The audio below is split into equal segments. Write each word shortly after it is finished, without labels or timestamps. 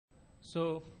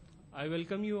So I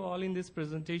welcome you all in this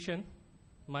presentation.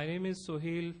 My name is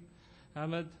Sohail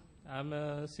Ahmad. I'm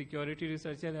a security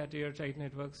researcher at AirTight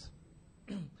Networks.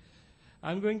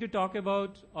 I'm going to talk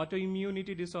about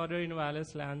autoimmunity disorder in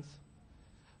wireless LANs.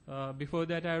 Before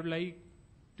that, I would like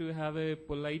to have a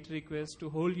polite request to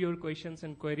hold your questions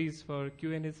and queries for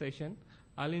Q&A session.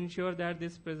 I'll ensure that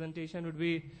this presentation would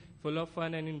be full of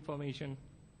fun and information.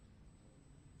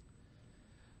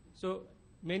 So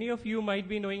many of you might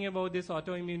be knowing about this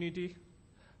autoimmunity.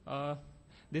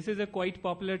 This is a quite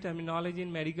popular terminology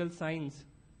in medical science.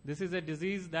 This is a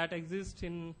disease that exists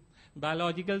in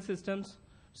biological systems,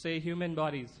 say human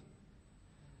bodies.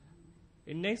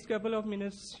 In next couple of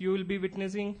minutes, you will be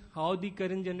witnessing how the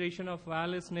current generation of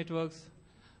wireless networks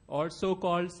or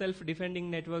so-called self-defending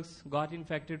networks got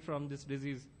infected from this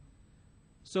disease.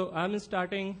 So I'm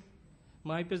starting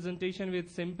my presentation with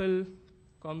simple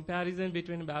comparison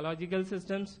between biological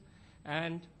systems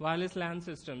and wireless LAN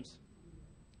systems.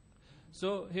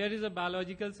 So here is a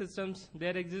biological systems.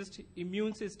 There exists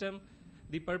immune system.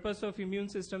 The purpose of immune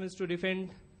system is to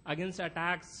defend against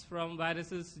attacks from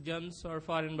viruses, germs, or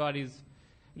foreign bodies.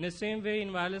 In the same way,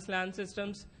 in wireless LAN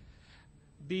systems,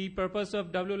 the purpose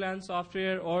of WLAN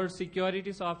software or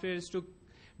security software is to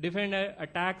defend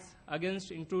attacks against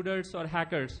intruders or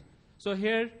hackers. So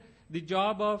here, the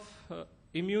job of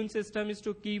immune system is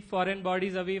to keep foreign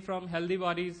bodies away from healthy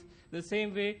bodies. The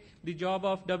same way, the job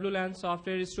of WLAN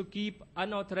software is to keep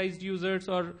unauthorized users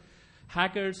or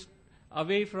hackers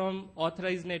away from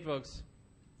authorized networks.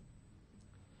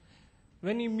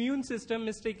 When immune system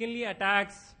mistakenly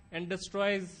attacks and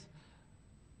destroys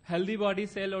healthy body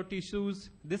cell or tissues,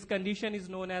 this condition is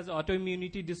known as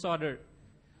autoimmunity disorder.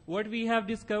 What we have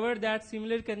discovered that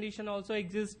similar condition also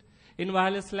exists in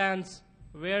wireless LANs,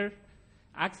 where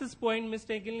access point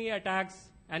mistakenly attacks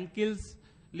and kills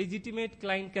legitimate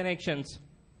client connections.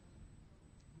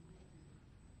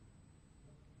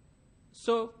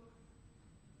 So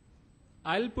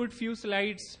I'll put few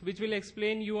slides which will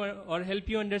explain you or help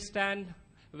you understand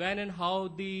when and how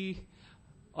the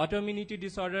autoimmunity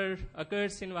disorder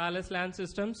occurs in wireless LAN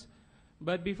systems.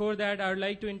 But before that, I would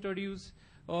like to introduce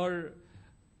or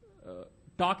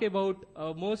talk about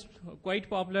a quite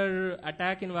popular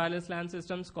attack in wireless LAN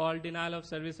systems called denial of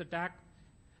service attack.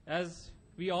 As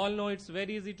we all know, it's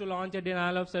very easy to launch a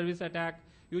denial of service attack.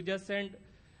 You just send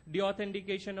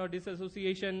deauthentication or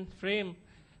disassociation frame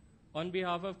on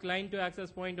behalf of client to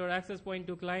access point or access point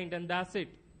to client, and that's it.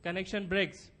 Connection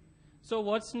breaks. So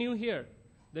what's new here?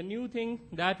 The new thing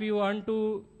that we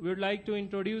would like to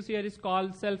introduce here is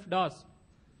called self-DOS.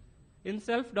 In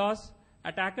self-DOS,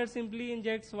 attacker simply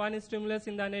injects one stimulus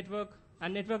in the network,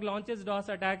 and network launches DOS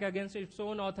attack against its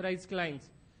own authorized clients.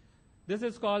 This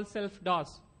is called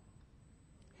self-DOS.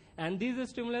 And these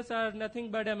stimulus are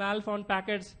nothing but a malformed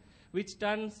packets which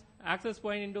turns access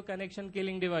point into connection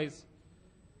killing device.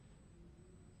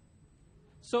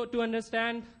 So to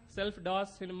understand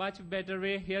self-DOS in a much better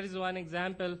way, here is one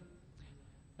example.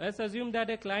 Let's assume that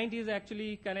a client is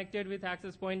actually connected with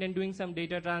access point and doing some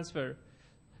data transfer.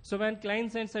 So when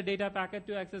client sends a data packet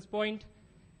to access point,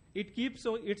 it keeps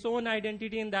its own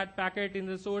identity in that packet in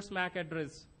the source MAC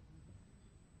address.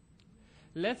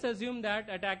 Let's assume that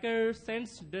attacker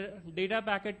sends the data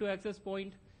packet to access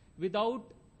point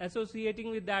without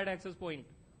associating with that access point.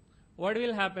 What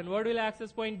will happen? What will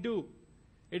access point do?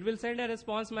 It will send a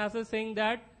response message saying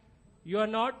that you are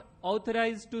not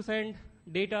authorized to send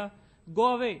data,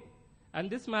 go away. And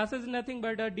this message is nothing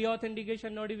but a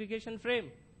deauthentication notification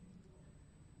frame.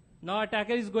 Now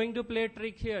attacker is going to play a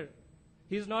trick here.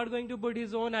 He's not going to put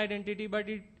his own identity, but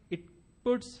it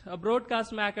puts a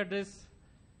broadcast MAC address.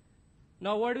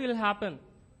 Now what will happen?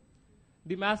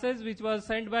 The message which was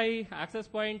sent by access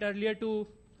point earlier to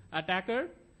attacker,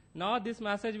 now this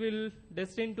message will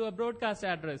destined to a broadcast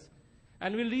address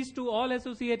and will reach to all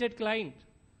associated client.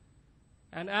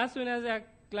 And as soon as a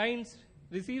client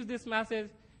receives this message,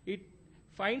 it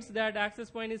finds that access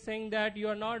point is saying that you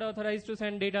are not authorized to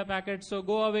send data packets, so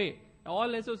go away.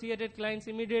 All associated clients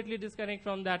immediately disconnect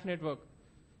from that network.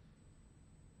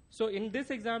 So in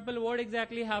this example, what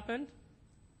exactly happened?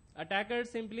 Attacker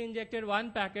simply injected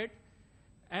one packet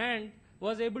and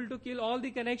was able to kill all the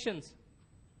connections.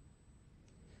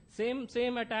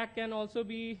 Same attack can also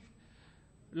be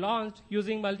launched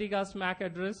using multicast MAC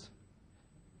address.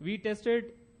 We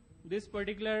tested this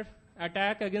particular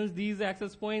attack against these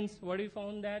access points. What we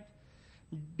found that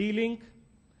D-Link,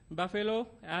 Buffalo,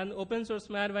 and open source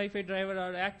MAD Wi-Fi driver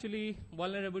are actually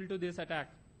vulnerable to this attack.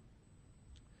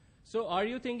 So are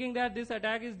you thinking that this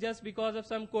attack is just because of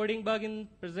some coding bug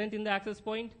present in the access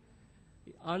point?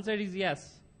 The answer is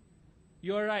yes.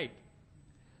 You're right.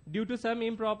 due to some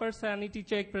improper sanity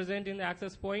check present in the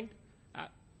access point,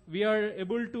 we are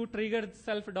able to trigger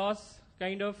self-DOS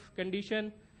kind of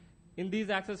condition in these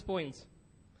access points.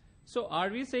 So are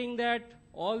we saying that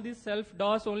all this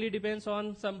self-DOS only depends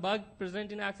on some bug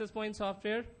present in access point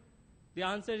software? The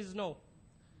answer is no.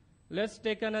 Let's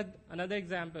take another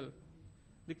example.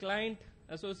 The client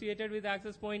associated with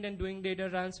access point and doing data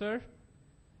transfer.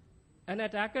 An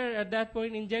attacker at that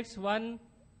point injects one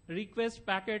request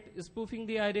packet spoofing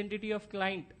the identity of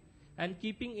client and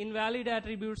keeping invalid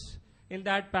attributes in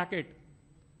that packet.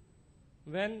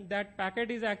 When that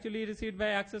packet is actually received by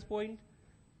access point,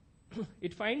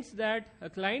 it finds that a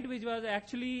client which was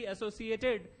actually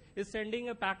associated is sending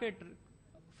a packet,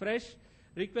 fresh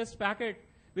request packet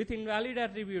with invalid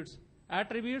attributes,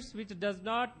 attributes which does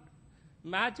not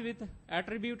match with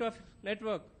attribute of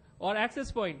network or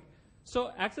access point.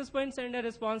 So access point send a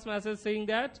response message saying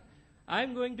that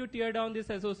I'm going to tear down this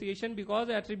association because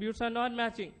attributes are not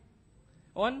matching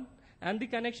and the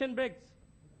connection breaks.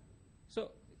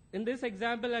 So in this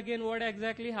example again, what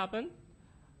exactly happened?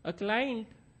 A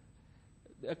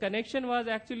connection was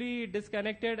actually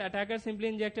disconnected, attacker simply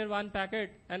injected one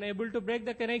packet and able to break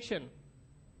the connection.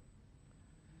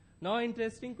 Now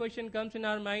interesting question comes in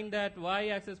our mind that why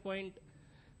access point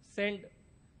send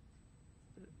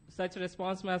such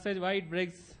response message, why it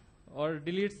breaks or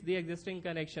deletes the existing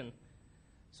connection.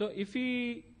 So if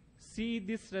we see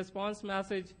this response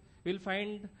message, we'll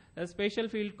find a special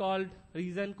field called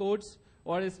reason codes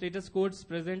or status codes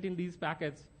present in these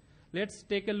packets. Let's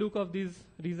take a look of these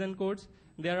reason codes.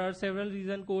 There are several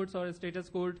reason codes or status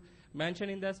code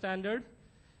mentioned in the standard.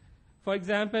 For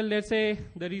example, let's say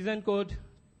the reason code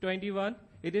 21,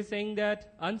 it is saying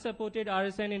that unsupported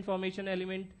RSN information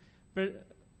element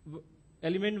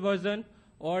version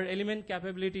or element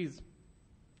capabilities.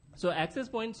 So access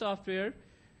point software,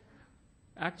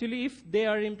 actually if they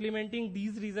are implementing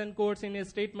these reason codes in a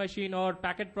state machine or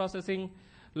packet processing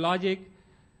logic,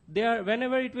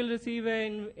 whenever it will receive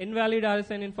an invalid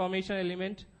RSN information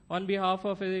element on behalf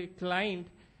of a client,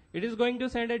 it is going to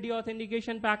send a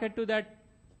deauthentication packet to that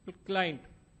client.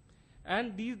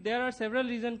 And there are several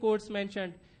reason codes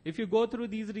mentioned. If you go through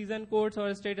these reason codes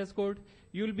or status code,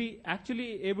 you will be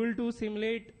actually able to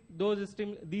simulate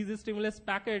these stimulus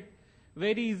packet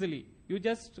very easily. You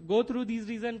just go through these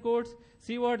reason codes,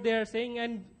 see what they are saying,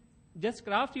 and just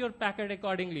craft your packet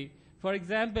accordingly. For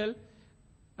example,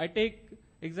 I take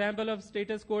example of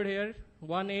status code here,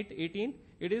 1818.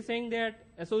 It is saying that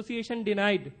association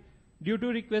denied due to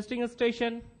requesting a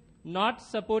station not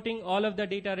supporting all of the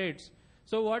data rates.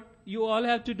 So what you all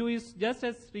have to do is just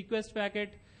as request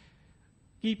packet,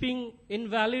 keeping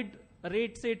invalid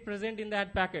rate set present in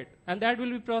that packet. And that will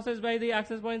be processed by the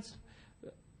access points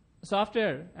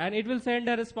software. And it will send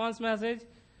a response message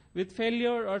with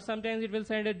failure, or sometimes it will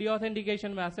send a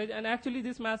deauthentication message. And actually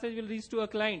this message will reach to a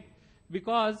client,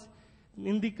 because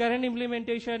in the current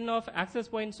implementation of access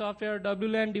point software,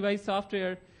 WLAN device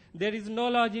software, there is no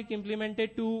logic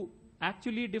implemented to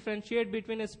actually differentiate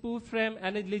between a spoof frame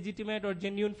and a legitimate or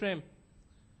genuine frame.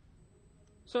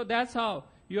 So that's how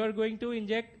you are going to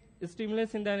inject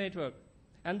stimulus in the network.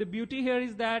 And the beauty here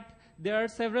is that there are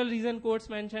several reason codes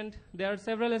mentioned. There are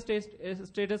several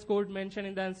status code mentioned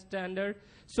in the standard.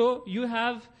 So you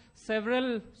have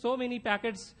so many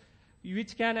packets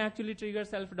which can actually trigger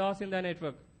self-DOS in the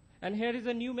network. And here is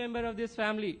a new member of this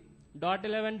family.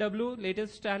 .11w,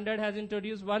 latest standard, has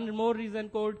introduced one more reason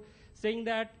code saying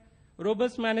that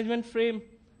robust management frame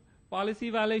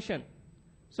policy violation.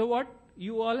 So what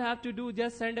you all have to do,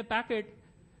 just send a packet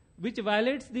which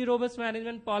violates the robust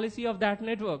management policy of that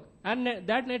network. And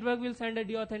that network will send a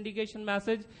deauthentication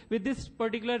message with this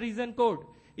particular reason code,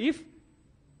 if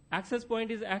access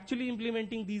point is actually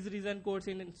implementing these reason codes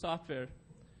in software.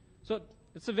 So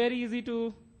it's very easy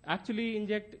to actually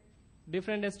inject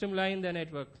different stimuli in the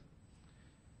network.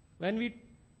 When we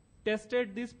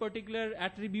tested this particular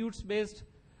attributes-based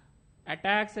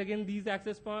attacks against these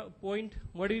access point,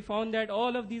 what we found that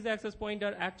all of these access points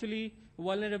are actually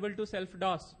vulnerable to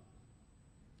self-DOS.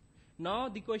 Now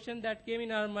the question that came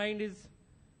in our mind is,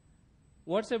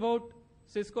 what's about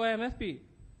Cisco MFP?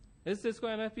 Is Cisco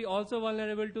MFP also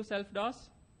vulnerable to self-DOS?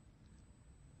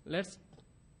 Let's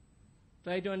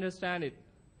try to understand it.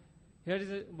 Here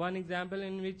is one example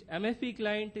in which MFP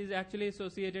client is actually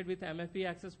associated with MFP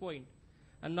access point.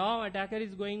 And now attacker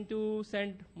is going to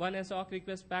send one SOC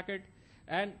request packet,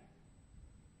 and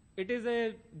it is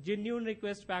a genuine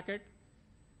request packet.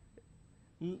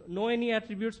 No any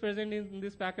attributes present in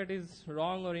this packet is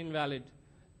wrong or invalid.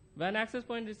 When access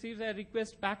point receives a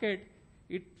request packet,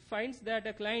 it finds that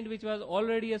a client which was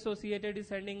already associated is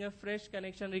sending a fresh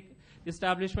connection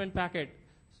establishment packet.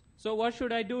 So what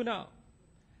should I do now?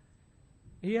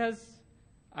 He has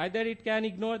either it can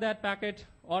ignore that packet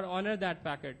or honor that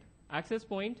packet. Access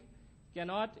point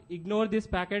cannot ignore this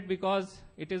packet because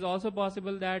it is also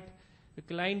possible that the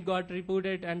client got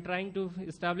rebooted and trying to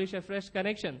establish a fresh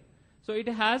connection. So it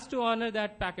has to honor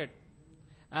that packet.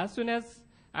 As soon as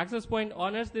access point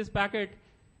honors this packet,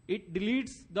 it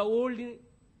deletes the old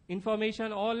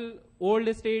information, all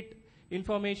old state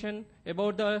information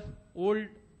about the old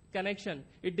connection.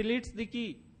 It deletes the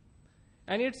key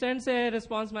and it sends a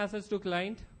response message to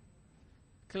client.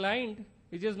 Client,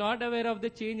 which is not aware of the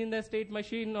change in the state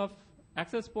machine of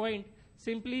access point,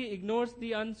 simply ignores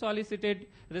the unsolicited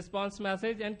response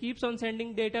message and keeps on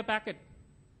sending data packet.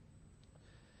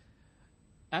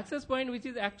 Access point, which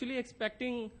is actually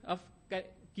expecting a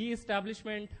key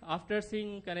establishment after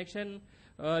seeing connection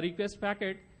request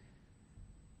packet,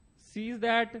 sees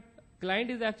that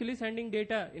client is actually sending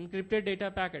data, encrypted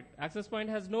data packet. Access point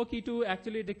has no key to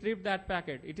actually decrypt that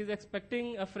packet. It is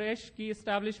expecting a fresh key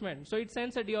establishment. So it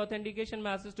sends a deauthentication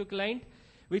message to client,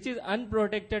 which is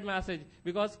unprotected message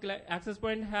because access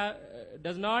point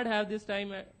does not have this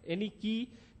time any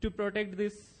key to protect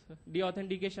this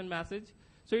deauthentication message.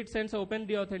 So it sends open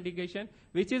deauthentication,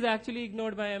 which is actually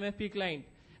ignored by MFP client.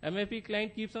 MFP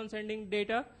client keeps on sending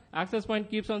data. Access point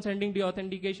keeps on sending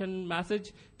deauthentication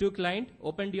message to client,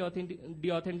 open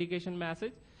deauthentication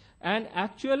message. And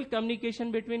actual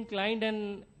communication between client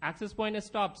and access point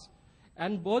stops.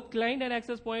 And both client and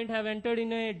access point have entered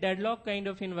in a deadlock kind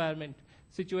of environment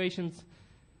situations.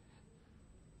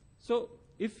 So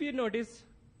if you notice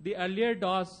the earlier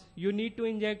DOS, you need to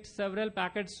inject several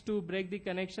packets to break the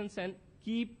connections and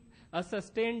keep a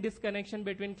sustained disconnection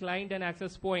between client and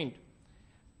access point.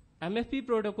 MFP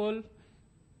protocol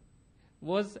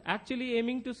was actually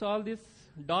aiming to solve this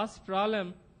DOS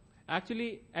problem,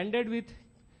 actually ended with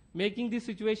making the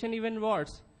situation even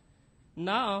worse.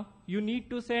 Now you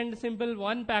need to send simple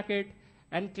one packet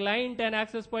and client and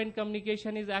access point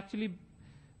communication is actually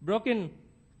broken.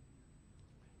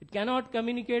 It cannot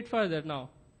communicate further now.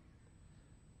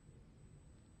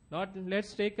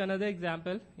 Let's take another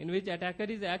example in which attacker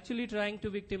is actually trying to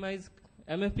victimize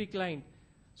MFP client.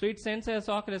 So it sends a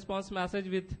SOC response message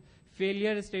with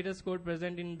failure status code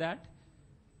present in that.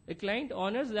 A client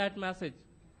honors that message.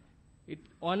 It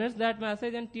honors that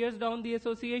message and tears down the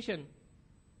association.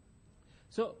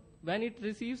 So when it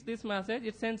receives this message,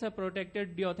 it sends a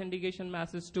protected deauthentication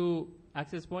message to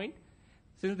access point.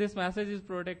 Since this message is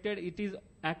protected, it is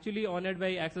actually honored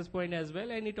by access point as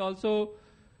well, and it also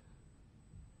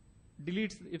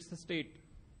deletes its state.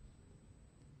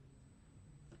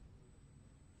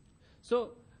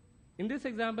 So in this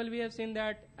example, we have seen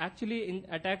that actually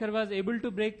attacker was able to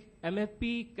break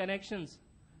MFP connections,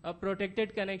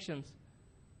 protected connections.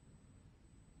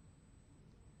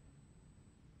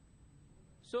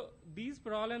 So these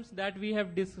problems that we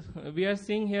are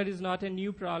seeing here is not a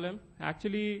new problem.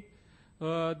 Actually,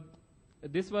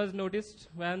 this was noticed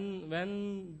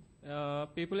when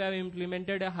people have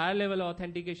implemented a higher level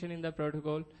authentication in the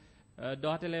protocol,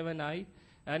 .11i,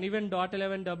 and even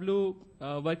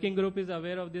 .11w working group is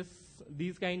aware of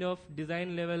these kind of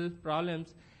design level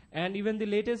problems, and even the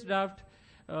latest draft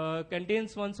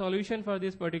contains one solution for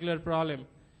this particular problem.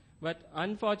 But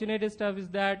unfortunate stuff is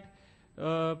that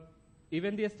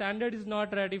even the standard is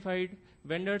not ratified.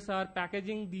 Vendors are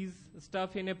packaging these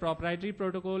stuff in a proprietary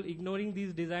protocol, ignoring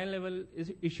these design level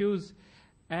issues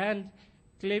and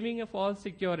claiming a false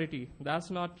security.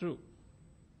 That's not true.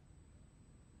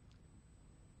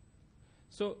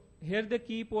 So here are the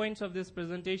key points of this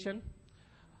presentation.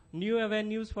 New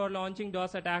avenues for launching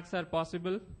DOS attacks are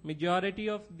possible. Majority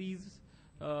of these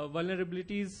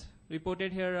vulnerabilities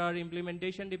reported here are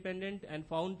implementation dependent and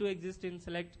found to exist in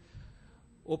select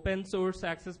open source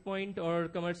access point or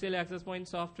commercial access point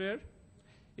software.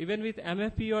 Even with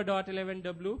MFP or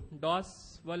 .11w,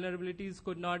 DOS vulnerabilities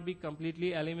could not be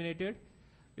completely eliminated.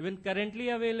 Even currently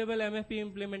available MFP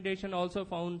implementation also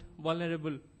found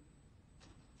vulnerable.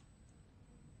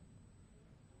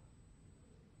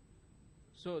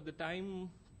 So the time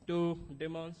to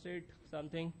demonstrate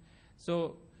something.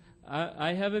 So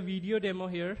I have a video demo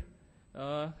here.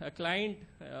 A client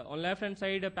on left hand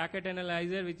side, a packet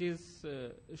analyzer which is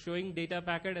showing data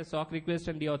packet, a SOC request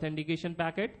and deauthentication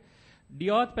packet.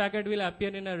 Deauth packet will appear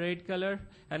in a red color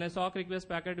and a SOC request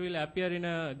packet will appear in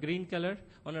a green color.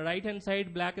 On the right hand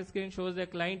side, black screen shows the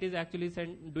client is actually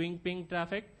doing ping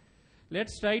traffic.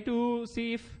 Let's try to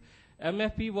see if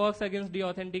MFP works against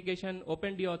deauthentication,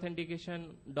 open deauthentication,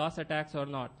 DOS attacks or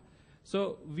not.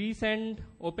 So we send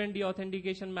open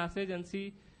deauthentication message and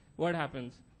see what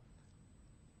happens.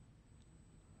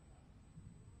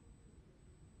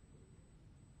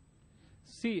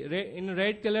 See, in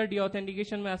red color, the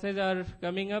authentication messages are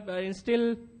coming up, and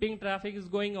still ping traffic is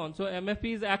going on. So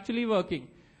MFP is actually working.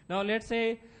 Now let's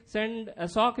say send a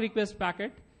SOC request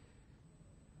packet.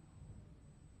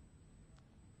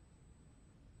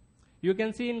 You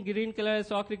can see in green color a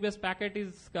SOC request packet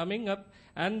is coming up,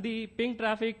 and the ping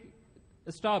traffic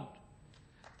stopped.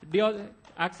 The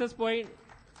access point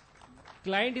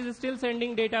client is still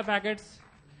sending data packets.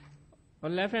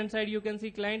 On left hand side, you can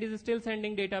see client is still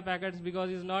sending data packets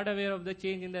because he's not aware of the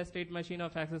change in the state machine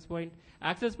of access point.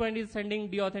 Access point is sending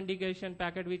the authentication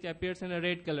packet which appears in a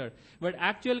red color. But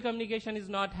actual communication is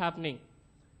not happening.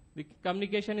 The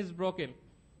communication is broken.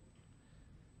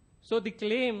 So the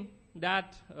claim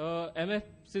that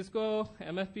Cisco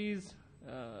MFPs,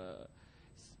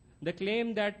 the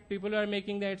claim that people are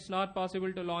making that it's not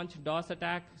possible to launch DOS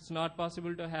attack, it's not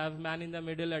possible to have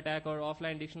man-in-the-middle attack or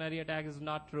offline dictionary attack is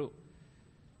not true.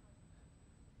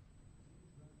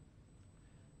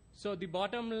 So the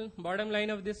bottom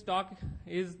line of this talk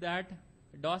is that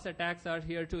DOS attacks are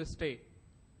here to stay.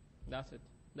 That's it.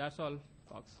 That's all,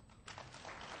 folks.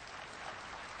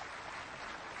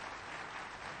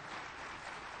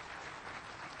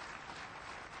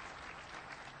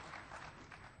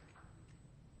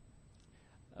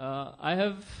 I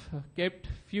have kept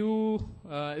few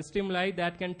stimuli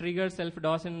that can trigger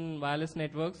self-DOS in wireless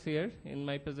networks here in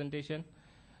my presentation.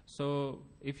 So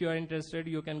if you are interested,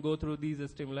 you can go through these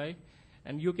stimuli,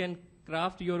 and you can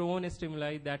craft your own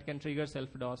stimuli that can trigger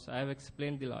self-DOS. I have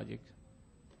explained the logic.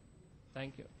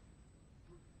 Thank you.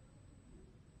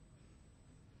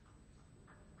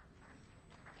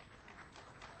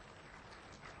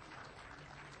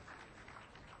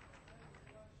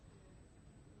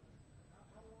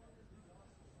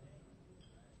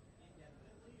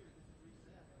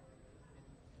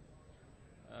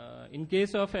 In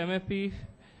case of MFP,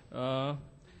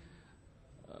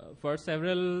 for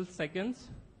several seconds.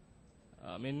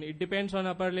 I mean, it depends on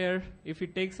upper layer. If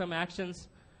it takes some actions,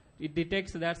 it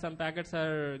detects that some packets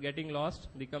are getting lost,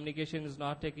 the communication is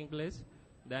not taking place,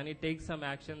 then it takes some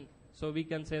action. So we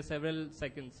can say several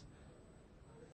seconds.